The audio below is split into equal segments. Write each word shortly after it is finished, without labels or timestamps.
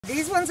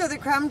These ones are the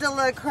creme de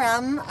la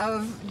creme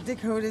of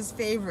Dakota's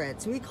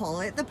favorites. We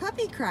call it the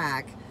puppy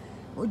crack.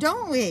 Well,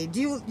 don't we?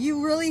 Do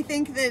you really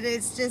think that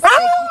it's just like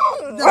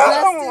the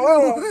best in the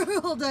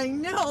world? I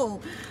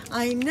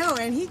know.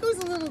 And he goes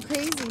a little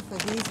crazy for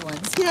these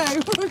ones. Yeah,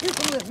 let me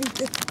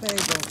get there,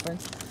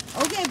 girlfriend.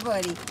 Okay,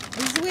 buddy,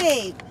 just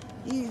wait.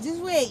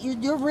 Just wait.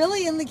 You're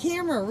really in the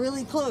camera,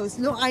 really close.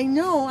 No, I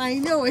know. I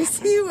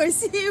see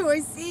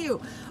you.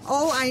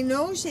 Oh, I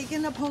know.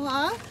 Shaking the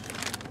paw.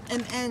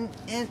 And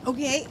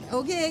okay.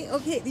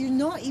 You're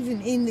not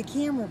even in the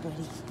camera,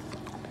 buddy.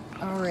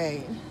 All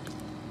right.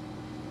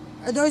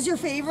 Are those your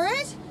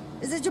favorite?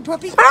 Is it your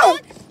puppy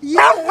crack?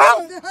 Yeah,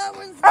 that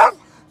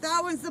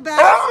one's the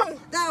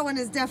best. That one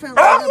is definitely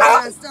the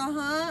best.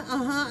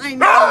 I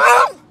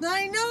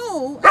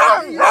know.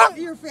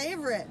 Your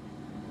favorite.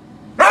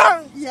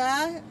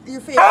 Yeah,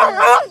 your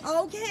favorite.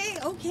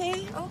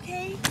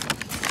 Okay.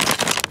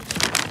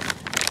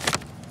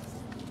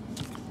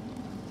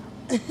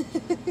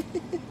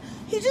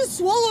 He just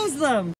swallows them.